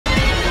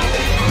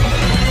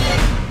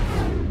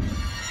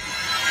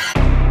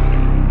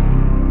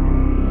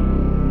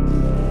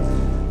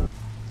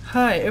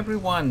Hi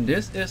everyone,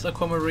 this is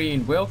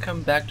Aquamarine.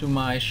 Welcome back to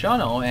my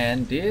channel,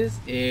 and this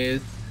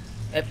is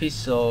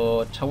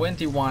episode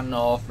 21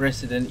 of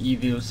Resident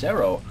Evil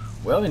 0.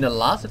 Well, in the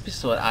last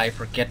episode I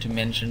forget to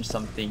mention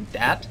something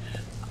that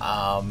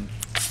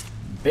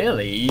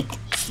Billy,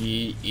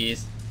 he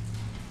is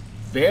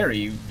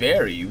very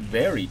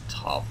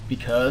tough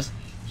because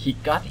he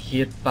got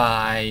hit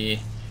by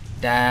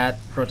that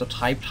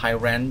prototype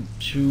tyrant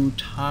 2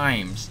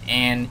 times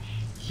and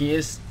he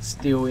is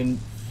still in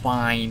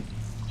fine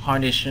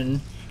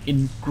condition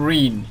in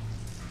green.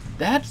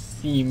 That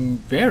seemed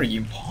very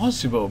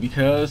impossible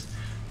because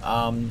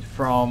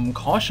from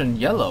caution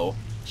yellow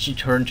she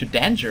turned to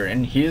danger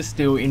and he is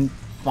still in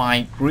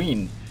fine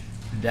green.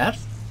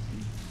 That's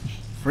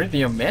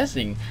pretty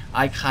amazing.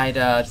 I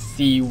kinda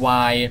see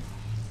why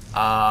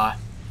the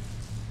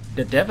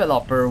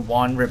developer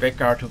want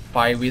Rebecca to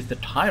fight with the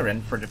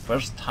tyrant for the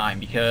first time,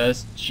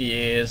 because she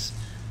is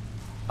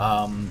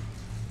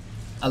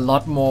a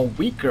lot more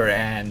weaker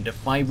and the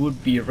fight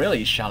would be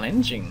really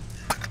challenging.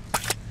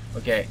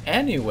 Okay,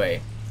 anyway,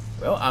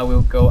 well, I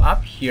will go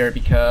up here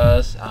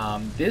because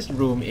this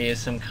room is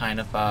some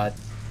kind of a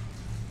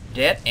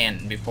dead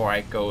end before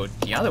I go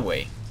the other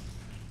way.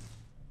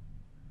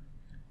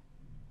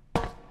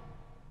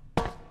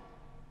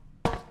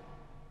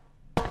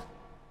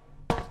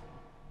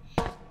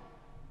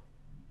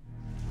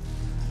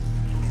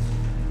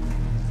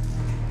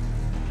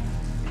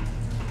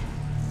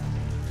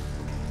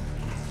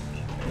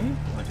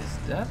 What is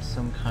that?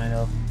 Some kind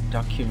of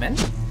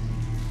document?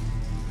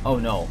 Oh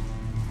no.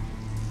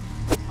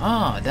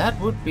 Ah, that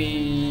would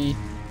be...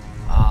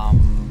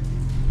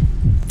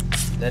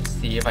 let's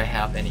see if I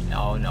have any...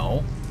 Oh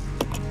no.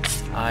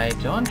 I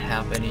don't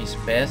have any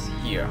space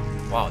here.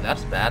 Wow,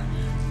 that's bad.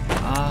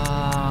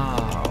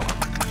 Oh.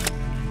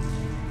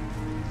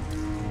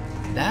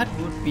 That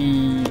would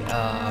be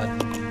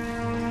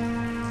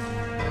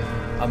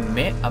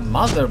a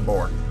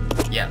motherboard.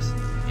 Yes,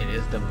 it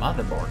is the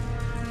motherboard.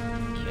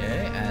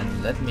 Okay,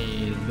 and let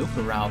me look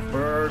around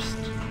first.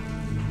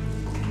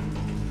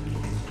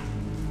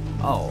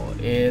 Oh,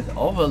 it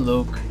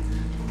overlooks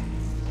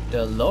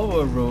the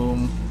lower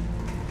room.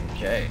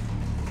 Okay.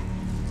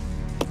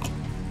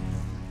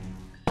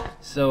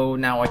 So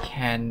now I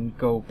can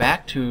go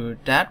back to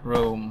that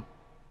room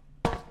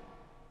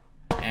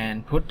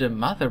and put the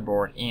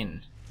motherboard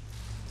in.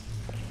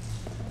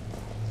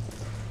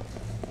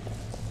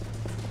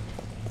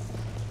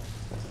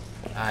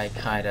 I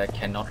kinda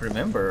cannot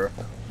remember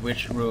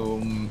which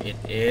room it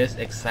is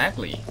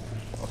exactly.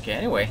 Okay,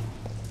 anyway.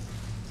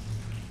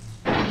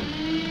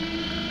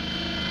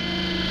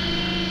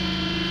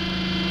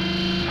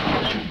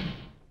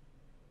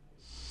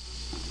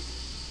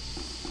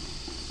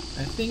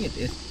 I think it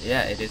is,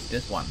 yeah, it is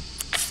this one.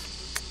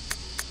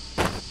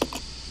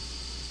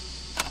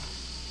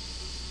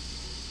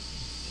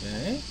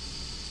 Okay.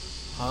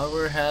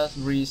 Power has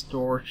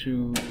restored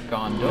to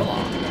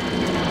gondola.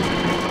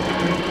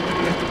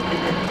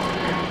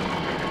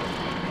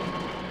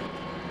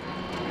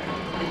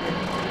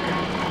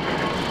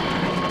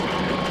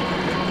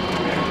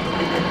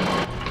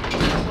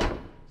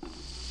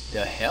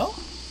 The hell?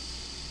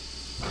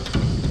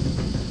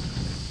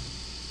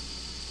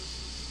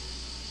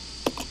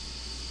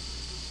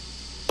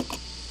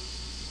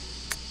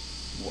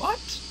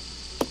 What?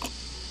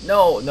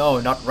 No,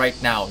 not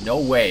right now. No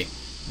way.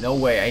 No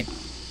way.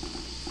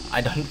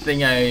 I don't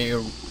think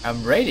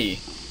I'm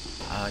ready.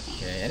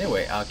 Okay,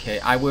 anyway,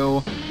 okay, I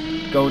will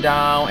go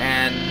down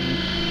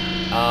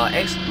and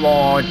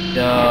explore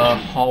the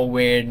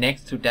hallway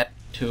next to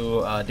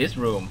this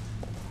room.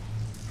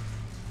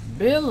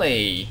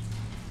 Billy,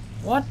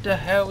 what the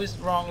hell is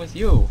wrong with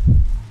you?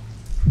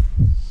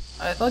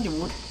 I thought you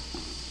would...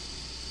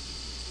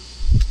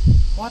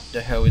 What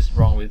the hell is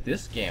wrong with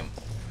this game?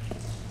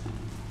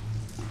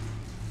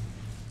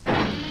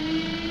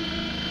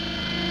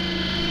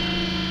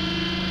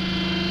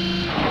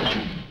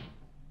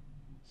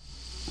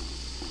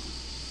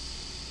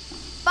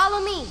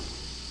 Follow me.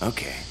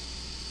 Okay.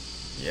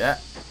 Yeah.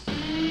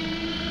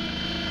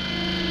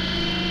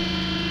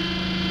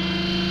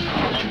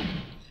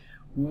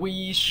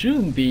 We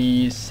shouldn't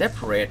be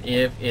separate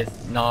if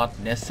it's not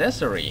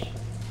necessary.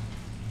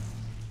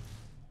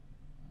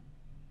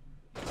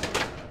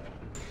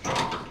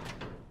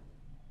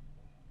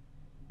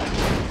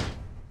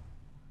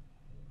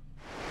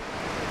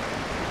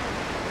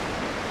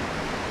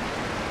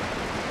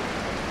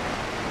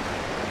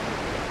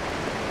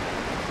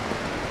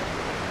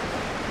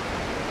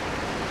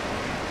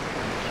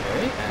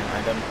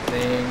 I don't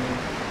think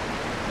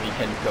we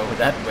can go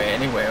that way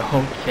anyway.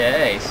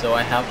 Okay, so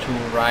I have to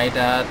ride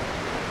that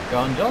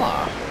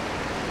gondola.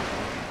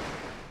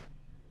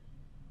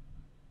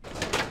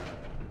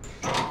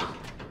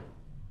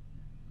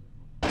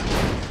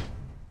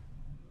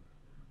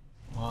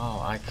 Wow,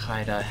 I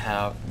kinda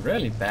have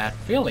really bad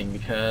feeling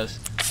because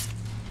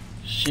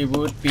she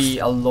would be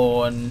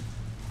alone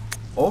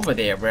over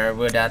there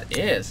wherever that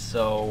is,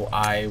 so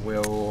I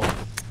will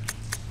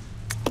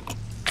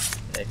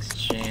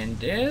exchange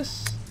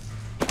this,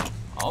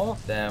 all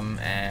of them,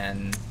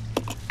 and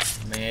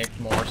make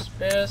more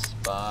space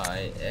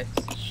by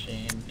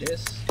exchange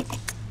this.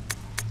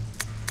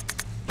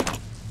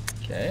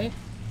 Okay,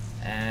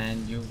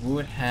 and you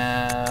would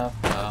have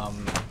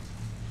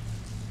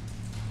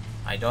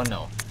I don't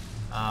know,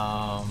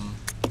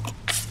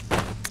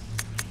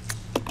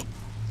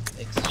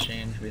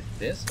 exchange with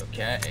this.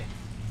 Okay.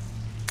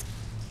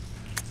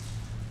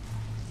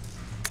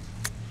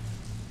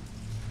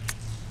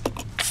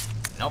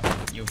 Nope,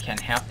 you can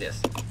have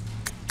this.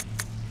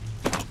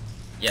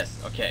 Yes,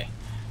 okay.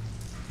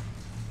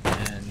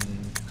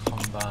 And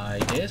combine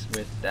this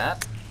with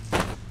that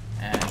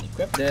and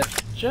equip this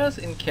just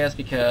in case,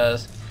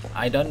 because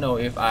I don't know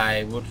if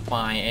I would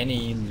find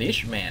any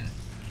leashman.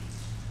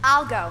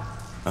 I'll go.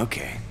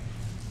 Okay.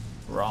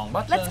 Wrong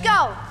button. Let's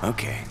go.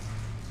 Okay.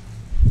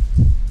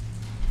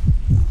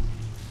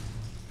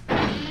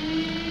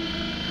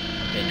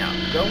 Okay, now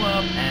go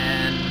up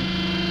and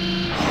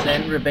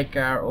send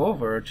Rebecca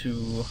over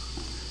to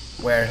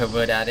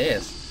wherever that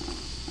is.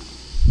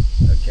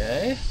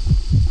 Okay.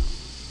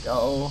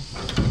 Go.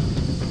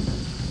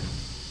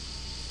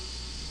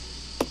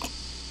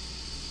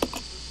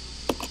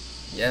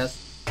 Yes.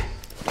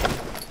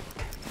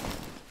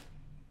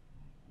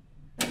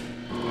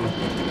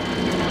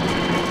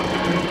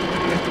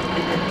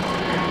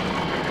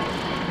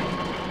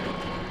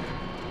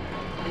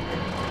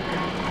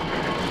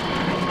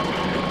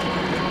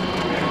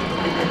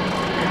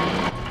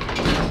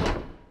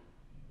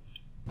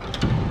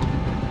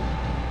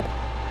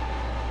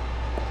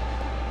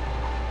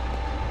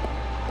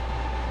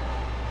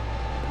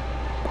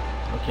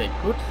 Okay,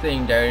 good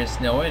thing there is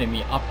no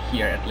enemy up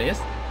here at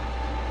least.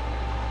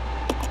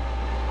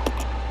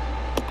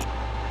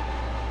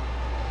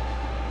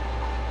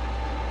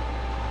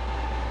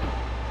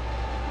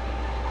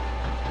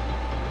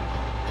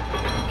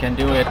 You can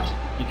do it.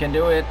 You can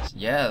do it.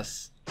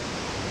 Yes.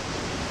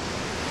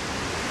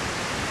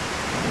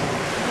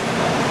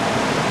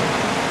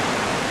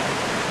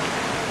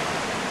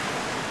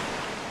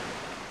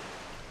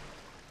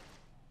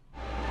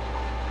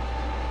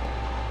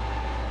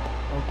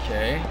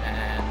 Okay,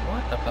 and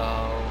what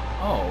about...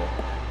 oh,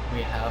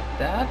 we have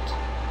that.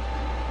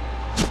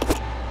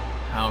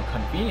 How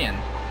convenient.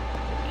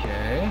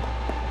 Okay,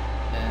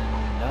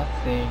 and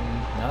nothing.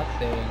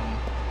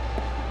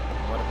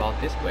 What about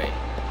this way?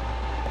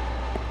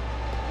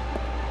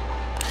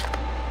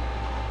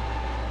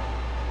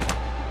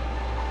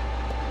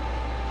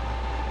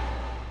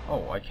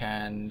 Oh, I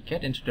can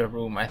get into the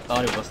room. I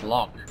thought it was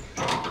locked.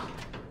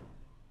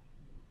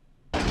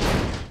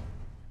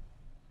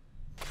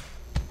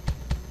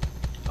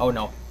 Oh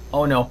no.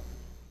 Oh no.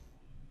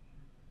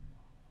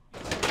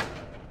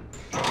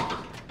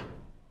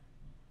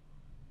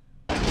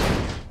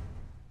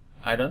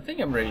 I don't think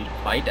I'm ready to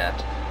fight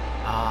that.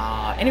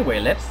 Anyway,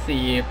 let's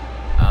see if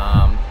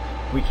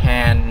we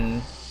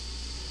can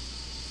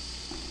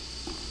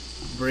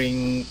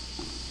bring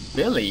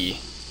Billy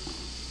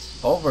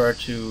over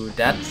to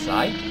that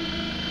side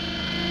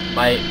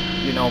by,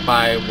 you know,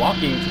 by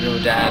walking through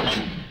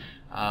that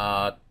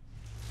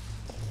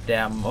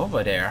dam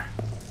over there.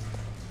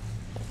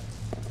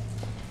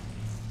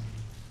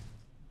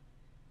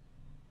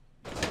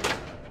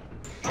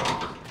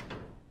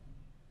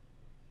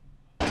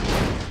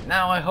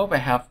 Now I hope I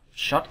have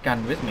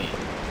shotgun with me.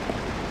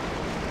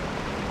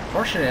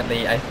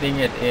 Fortunately, I think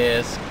it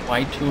is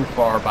quite too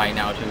far by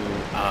now to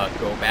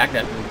go back.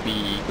 That would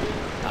be,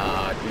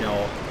 you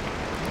know...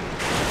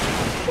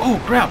 oh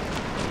crap!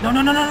 No,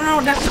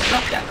 that's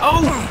not that.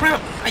 Oh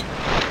crap!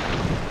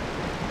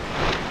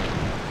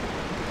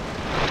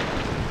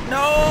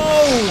 No!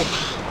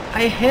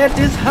 I hate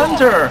this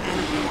hunter!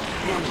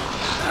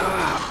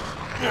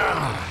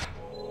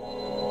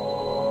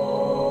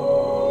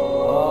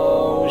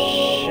 Oh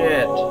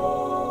shit!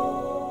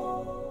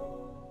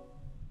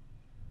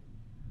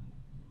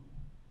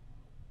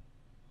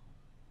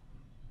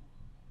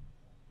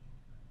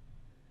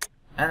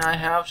 And I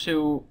have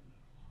to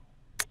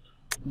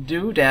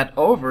do that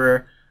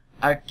over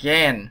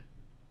again.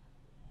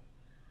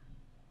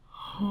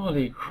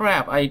 Holy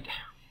crap,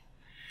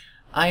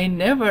 I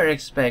never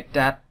expect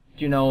that,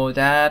 you know,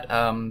 that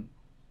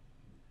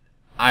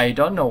I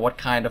don't know what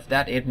kind of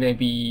that. It may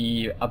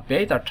be a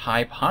beta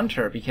type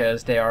hunter,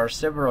 because there are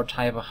several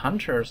type of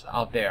hunters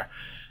out there.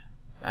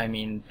 I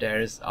mean,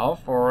 there's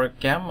alpha,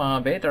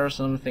 gamma, beta, or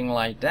something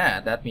like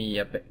that. That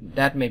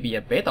may be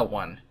a beta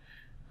one.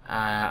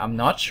 I'm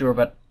not sure,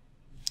 but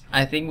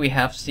I think we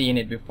have seen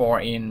it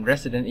before in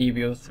Resident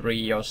Evil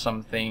 3 or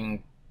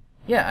something.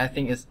 Yeah, I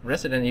think it's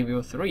Resident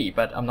Evil 3,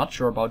 but I'm not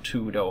sure about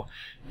 2 though.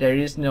 There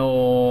is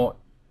no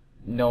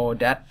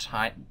that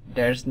type.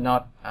 There's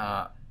not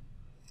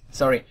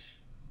sorry.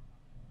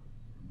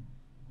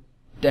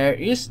 There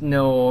is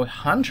no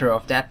hunter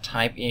of that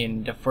type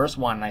in the first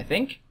one, I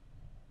think.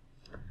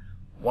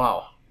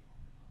 Wow.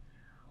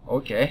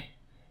 Okay.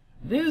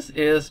 This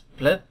is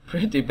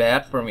pretty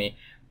bad for me.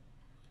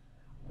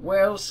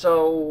 Well,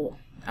 so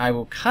I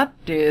will cut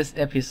this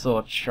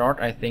episode short.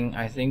 I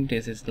think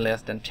this is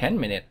less than 10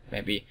 minutes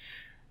maybe.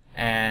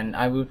 and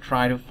I will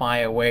try to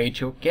find a way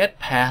to get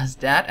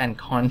past that and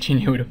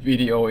continue the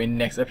video in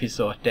next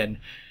episode then.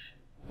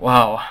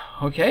 Wow,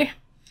 okay.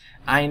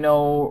 I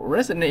know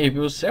Resident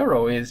Evil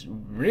 0 is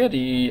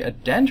really a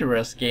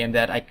dangerous game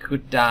that I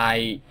could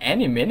die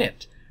any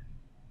minute.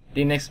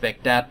 Didn't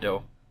expect that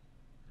though.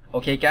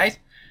 Okay guys,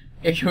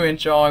 if you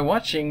enjoy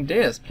watching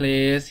this,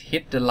 please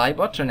hit the like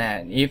button,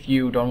 and if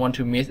you don't want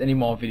to miss any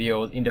more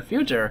videos in the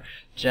future,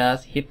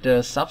 just hit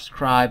the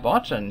subscribe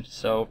button.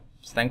 So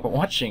thanks for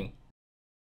watching.